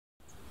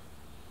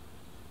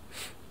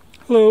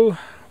Hello,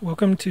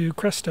 welcome to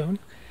Crestone,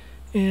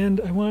 and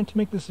I wanted to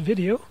make this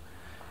video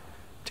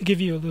to give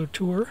you a little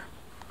tour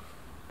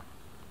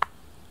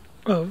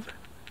of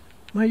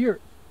my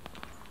yurt.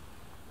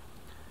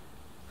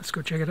 Let's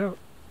go check it out.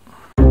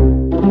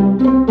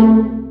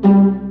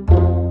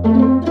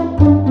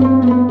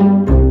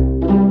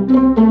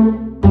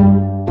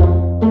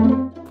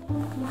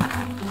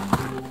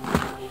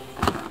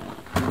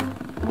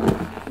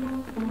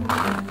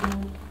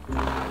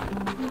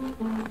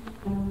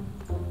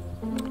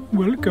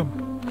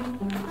 Welcome.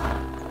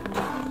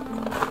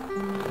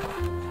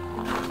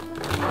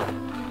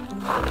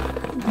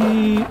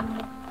 The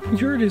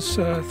yurt is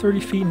 30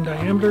 feet in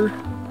diameter.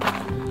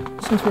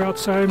 Since we're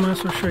outside, I might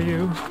as well show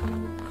you.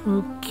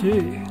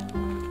 Okay.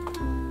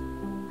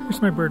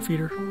 Here's my bird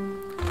feeder.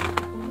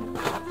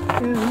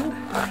 And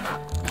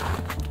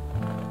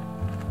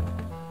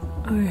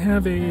I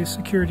have a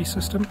security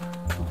system,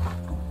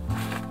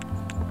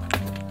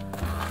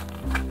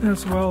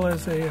 as well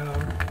as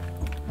a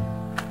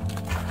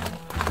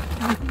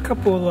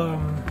couple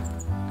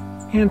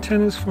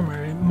antennas for my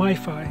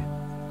MiFi.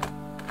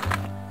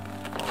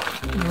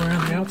 Go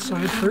around the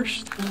outside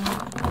first.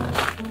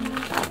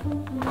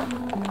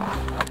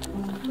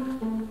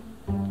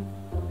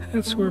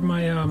 That's where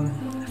my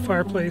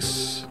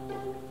fireplace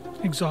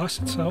exhausts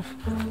itself.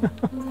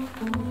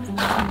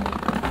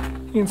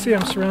 You can see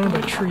I'm surrounded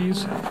by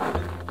trees.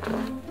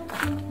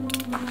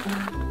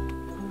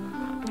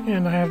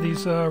 And I have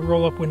these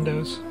roll-up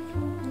windows.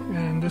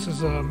 And this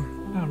is, I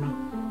don't know,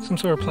 some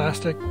sort of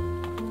plastic,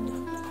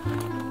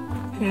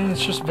 and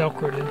it's just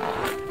velcroed in.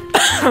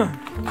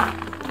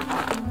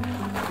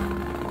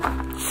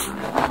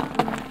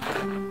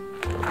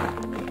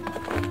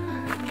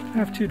 I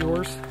have two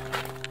doors,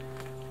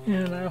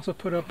 and I also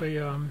put up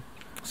a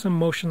some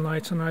motion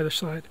lights on either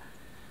side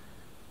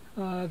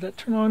that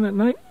turn on at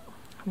night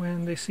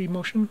when they see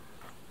motion.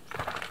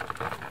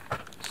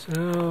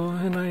 So,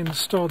 and I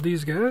installed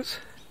these guys.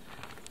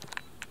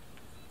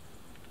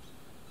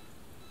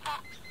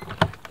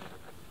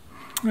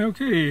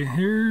 Okay,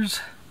 here's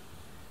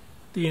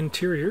the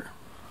interior.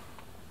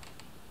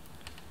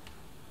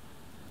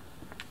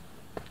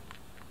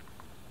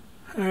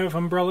 I have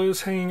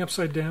umbrellas hanging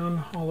upside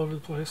down all over the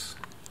place.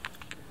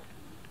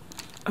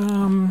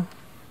 Some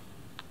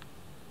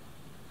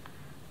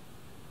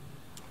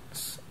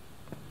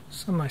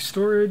of my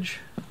storage.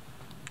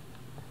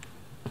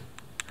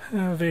 I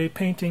have a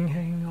painting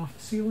hanging off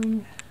the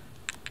ceiling.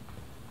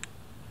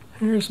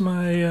 Here's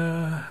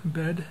my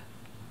bed.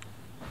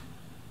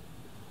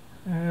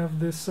 I have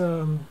this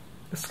a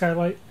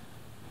skylight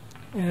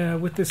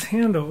with this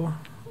handle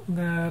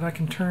that I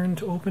can turn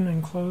to open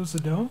and close the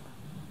dome.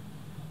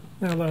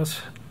 That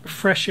allows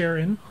fresh air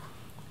in.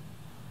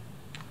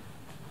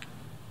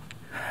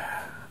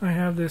 I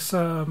have this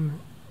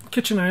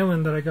kitchen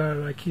island that I got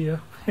at IKEA.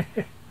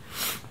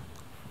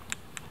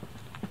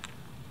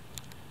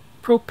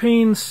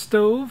 Propane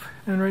stove,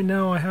 and right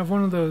now I have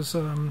one of those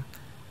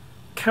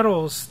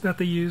kettles that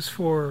they use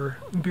for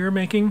beer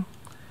making,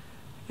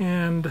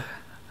 and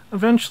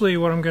eventually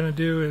what I'm going to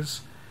do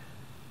is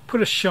put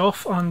a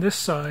shelf on this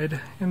side,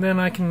 and then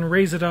I can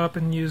raise it up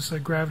and use a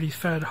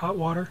gravity-fed hot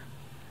water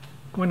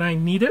when I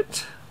need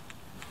it.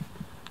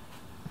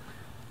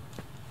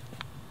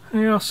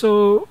 I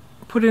also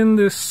put in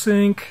this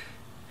sink.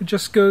 It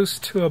just goes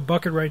to a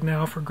bucket right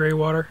now for gray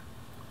water.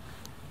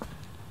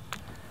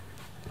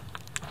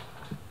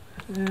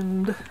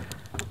 And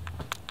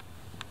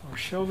our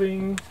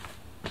shelving.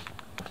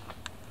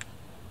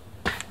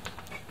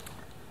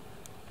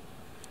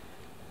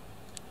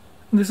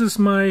 This is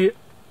my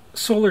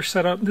solar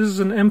setup. This is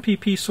an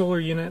MPPT solar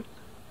unit,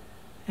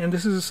 and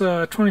this is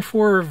a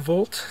 24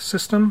 volt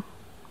system.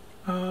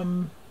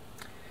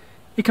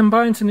 It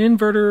combines an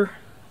inverter.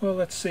 Well,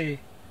 let's see.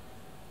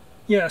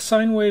 Yeah,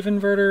 sine wave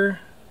inverter.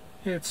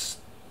 It's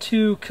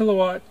 2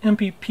 kilowatt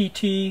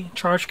MPPT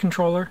charge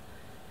controller.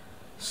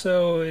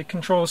 So it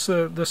controls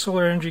the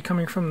solar energy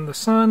coming from the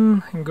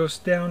sun and goes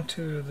down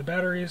to the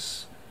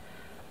batteries.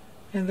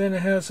 And then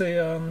it has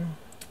a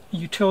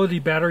utility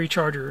battery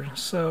charger,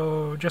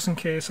 so just in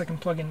case I can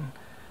plug in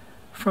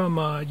from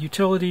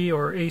utility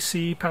or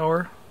AC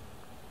power.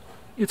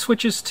 It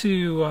switches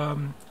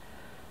to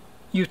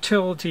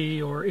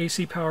utility or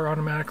AC power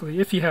automatically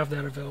if you have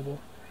that available.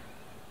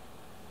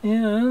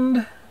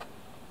 And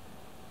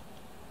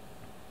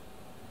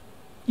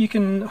you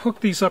can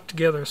hook these up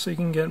together, so you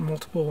can get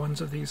multiple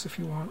ones of these if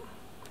you want.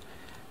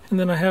 And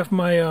then I have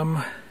my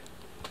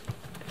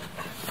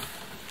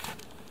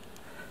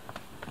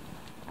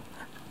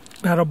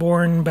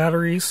Battleborn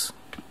batteries.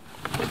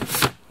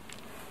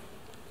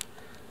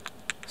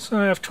 So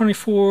I have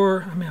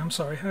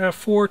I have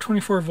four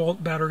 24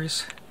 volt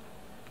batteries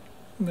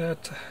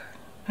that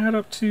add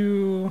up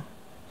to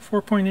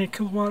 4.8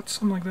 kilowatts,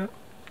 something like that.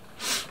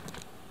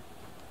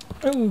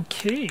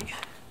 Okay.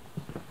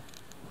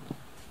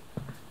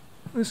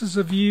 This is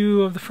a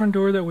view of the front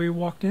door that we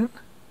walked in.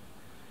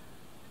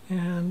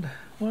 And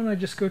why don't I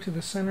just go to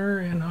the center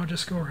and I'll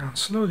just go around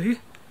slowly.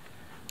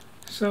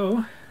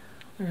 So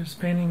there's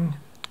painting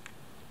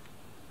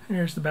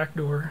There's the back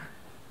door.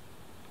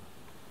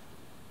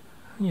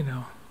 You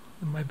know,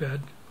 in my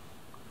bed.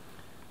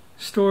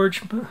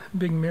 Storage,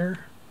 big mirror.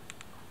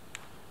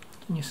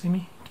 Can you see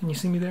me? Can you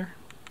see me there?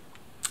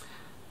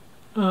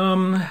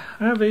 I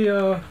have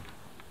a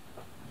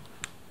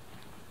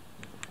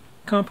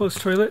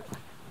compost toilet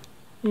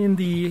in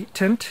the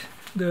tent,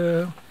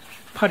 the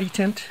potty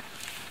tent.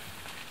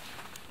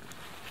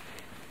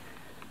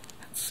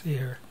 Let's see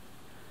here.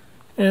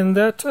 And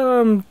that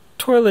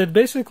toilet,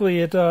 basically,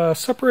 it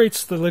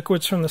separates the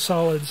liquids from the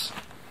solids.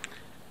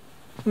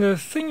 The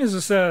thing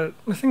is that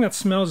the thing that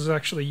smells is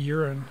actually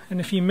urine, and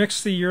if you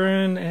mix the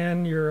urine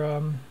and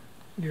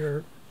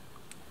your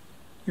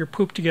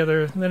poop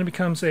together, then it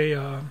becomes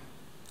a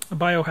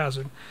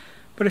biohazard.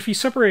 But if you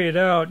separate it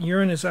out,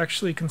 urine is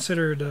actually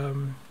considered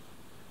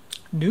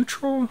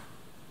neutral,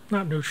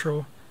 not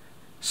neutral,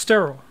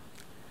 sterile,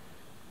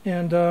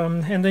 and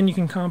then you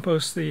can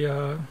compost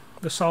the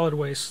solid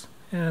waste.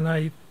 And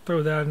I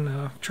throw that in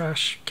a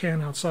trash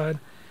can outside.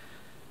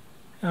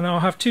 And I'll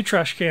have 2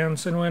 trash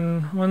cans, and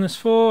when one is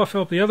full, I'll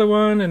fill up the other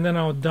one, and then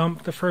I'll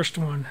dump the first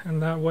one,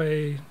 and that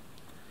way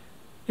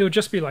it would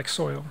just be like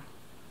soil.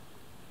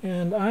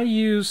 And I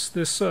use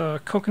this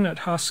coconut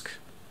husk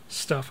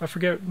stuff. I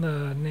forget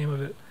the name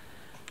of it,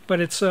 but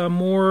it's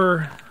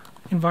more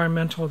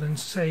environmental than,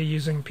 say,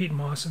 using peat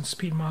moss, since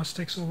peat moss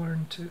takes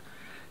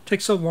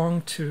so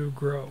long to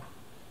grow.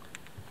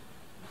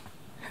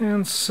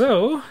 And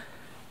so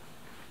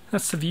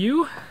that's the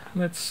view.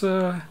 Let's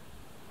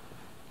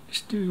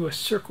just do a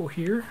circle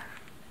here.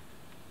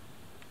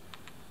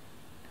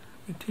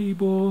 A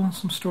table,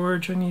 some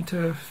storage I need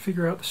to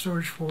figure out the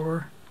storage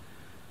for.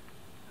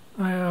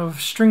 I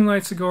have string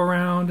lights that go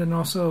around and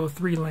also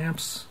 3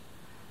 lamps.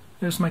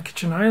 There's my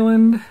kitchen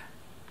island.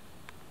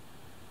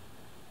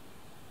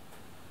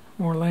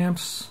 More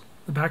lamps,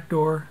 the back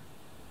door,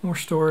 more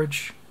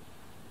storage.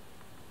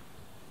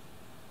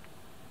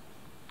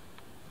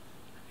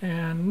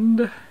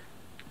 And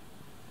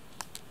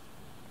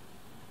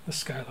the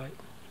skylight.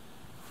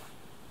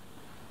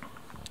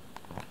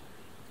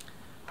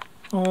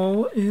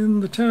 All in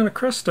the town of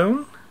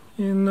Crestone,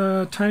 in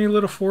a tiny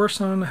little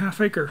forest on a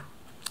 ½ acre.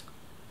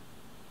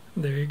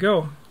 There you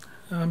go.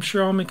 I'm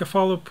sure I'll make a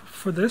follow-up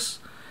for this,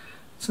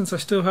 since I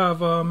still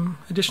have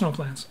additional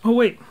plans. Oh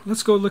wait,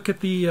 let's go look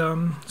at the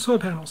solar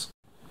panels.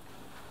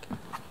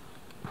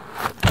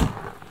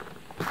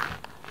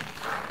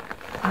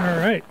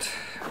 Alright,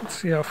 let's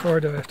see how far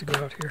do I have to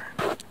go out here.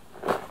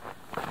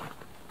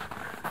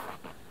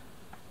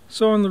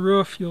 So on the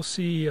roof you'll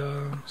see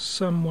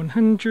some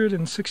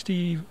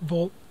 160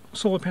 volt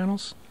solar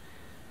panels,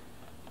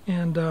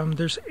 and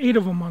there's 8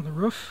 of them on the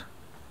roof.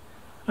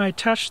 I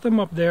attached them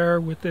up there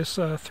with this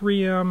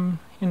 3M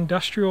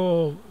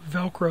industrial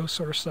Velcro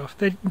sort of stuff.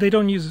 They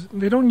don't use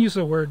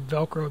the word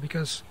Velcro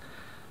because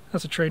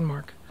that's a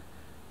trademark,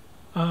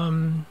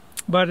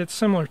 but it's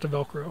similar to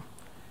Velcro.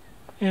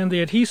 And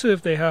the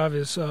adhesive they have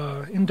is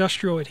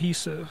industrial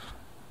adhesive,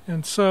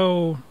 and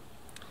so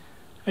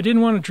I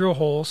didn't want to drill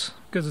holes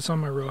because it's on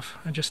my roof.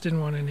 I just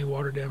didn't want any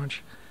water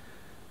damage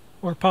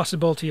or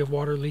possibility of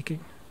water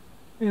leaking.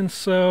 And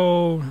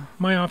so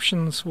my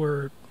options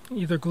were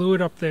either glue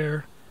it up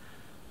there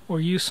or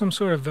use some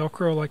sort of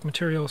Velcro-like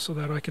material so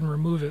that I can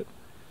remove it.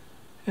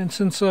 And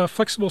since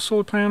flexible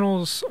solar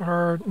panels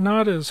are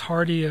not as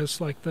hardy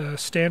as like the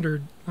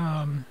standard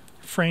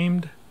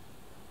framed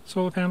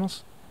solar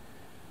panels,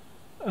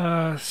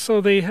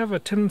 so they have a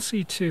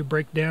tendency to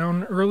break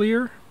down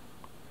earlier.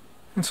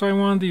 And so I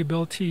wanted the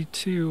ability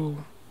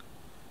to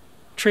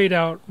trade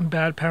out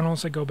bad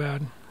panels that go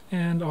bad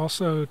and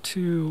also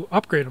to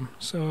upgrade them.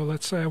 So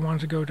let's say I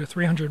wanted to go to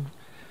 300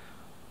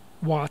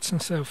 watts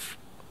instead of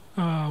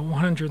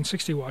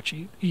 160 watts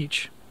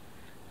each.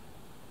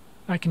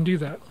 I can do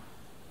that.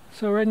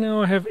 So right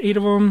now I have 8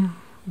 of them.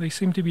 They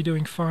seem to be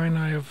doing fine.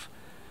 I have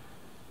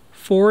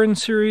 4 in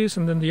series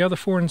and then the other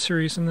 4 in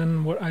series, and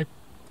then what I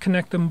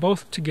connect them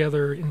both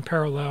together in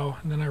parallel,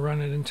 and then I run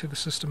it into the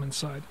system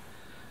inside.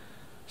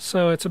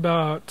 So it's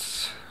about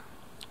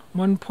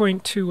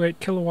 1.28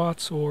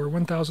 kilowatts or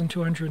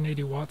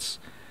 1,280 watts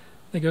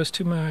that goes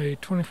to my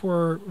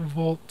 24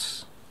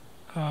 volt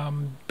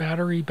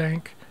battery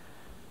bank,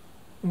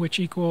 which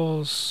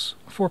equals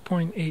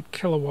 4.8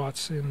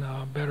 kilowatts in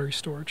battery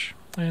storage,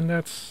 and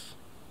that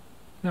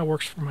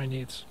works for my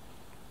needs.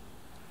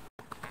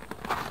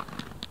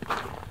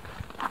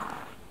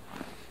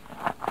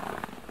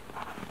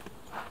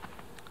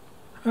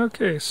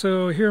 Okay,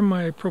 so here are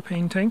my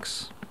propane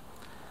tanks.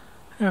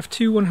 I have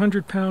 2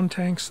 100-pound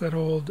tanks that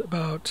hold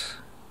about,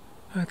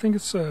 I think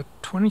it's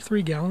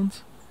 23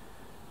 gallons.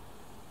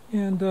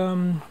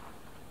 And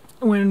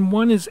when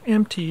one is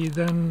empty,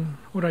 then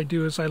what I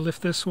do is I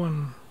lift this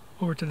one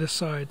over to this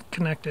side,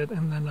 connect it,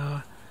 and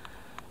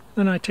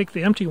then I take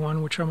the empty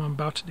one, which I'm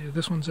about to do.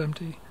 This one's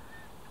empty.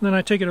 And then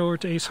I take it over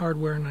to Ace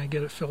Hardware and I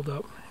get it filled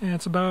up. And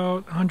it's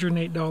about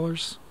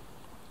 $108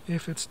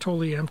 if it's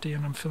totally empty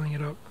and I'm filling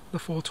it up, the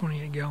full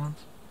 28 gallons,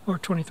 or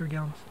 23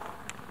 gallons.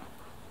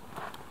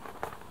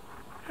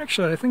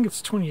 Actually, I think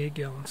it's 28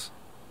 gallons.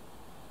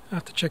 I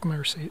have to check my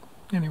receipt.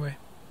 Anyway,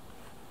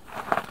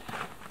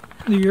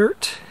 The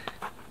Yurt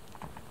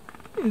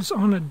is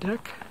on a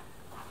deck,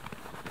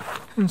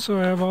 and so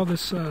I have all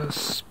this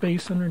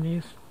space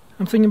underneath.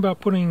 I'm thinking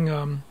about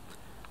putting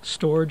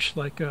storage,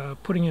 like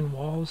putting in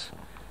walls,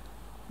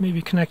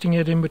 maybe connecting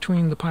it in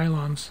between the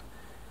pylons.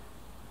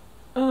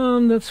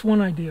 That's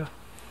one idea,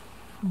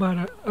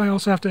 but I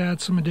also have to add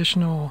some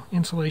additional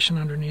insulation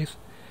underneath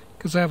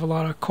because I have a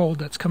lot of cold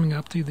that's coming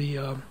up through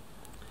the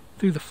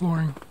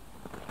flooring.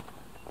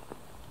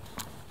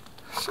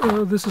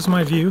 So this is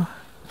my view.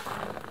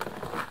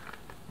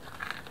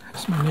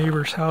 It's my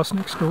neighbor's house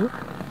next door.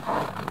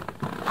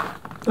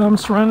 I'm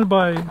surrounded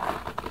by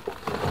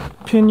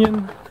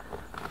pinyon.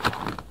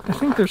 I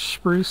think there's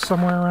spruce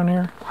somewhere around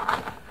here.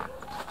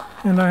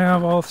 And I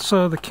have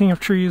also the king of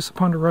trees, the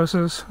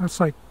ponderosas. That's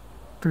like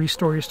 3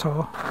 stories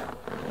tall.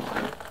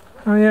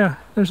 Oh yeah,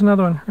 there's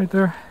another one right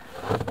there.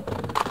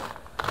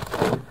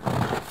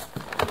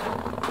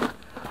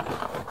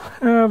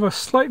 I have a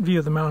slight view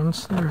of the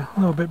mountains. They're a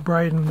little bit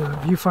bright in the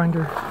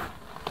viewfinder.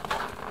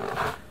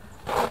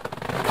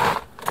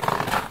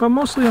 But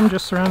mostly I'm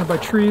just surrounded by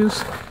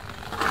trees.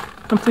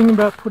 I'm thinking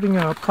about putting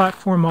a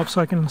platform up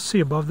so I can see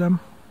above them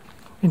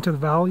into the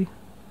valley.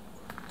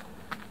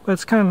 But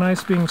it's kind of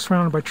nice being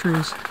surrounded by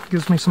trees. It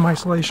gives me some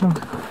isolation.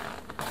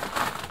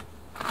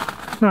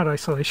 Not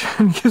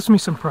isolation, it gives me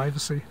some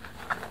privacy.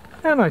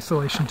 And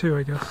isolation too,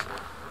 I guess.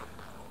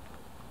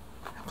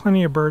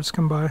 Plenty of birds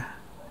come by.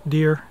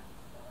 Deer.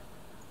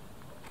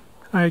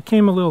 I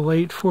came a little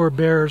late for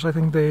bears. I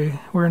think they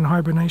were in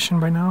hibernation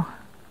by now.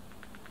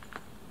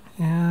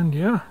 And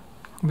yeah,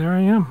 there I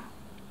am.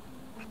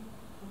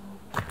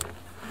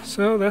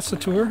 So that's the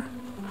tour.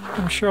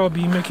 I'm sure I'll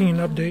be making an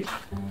update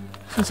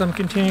since I'm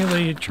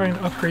continually trying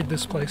to upgrade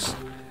this place.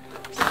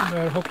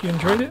 I hope you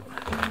enjoyed it.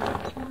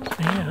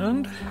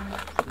 And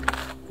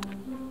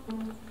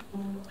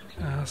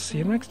I'll see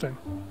you next time.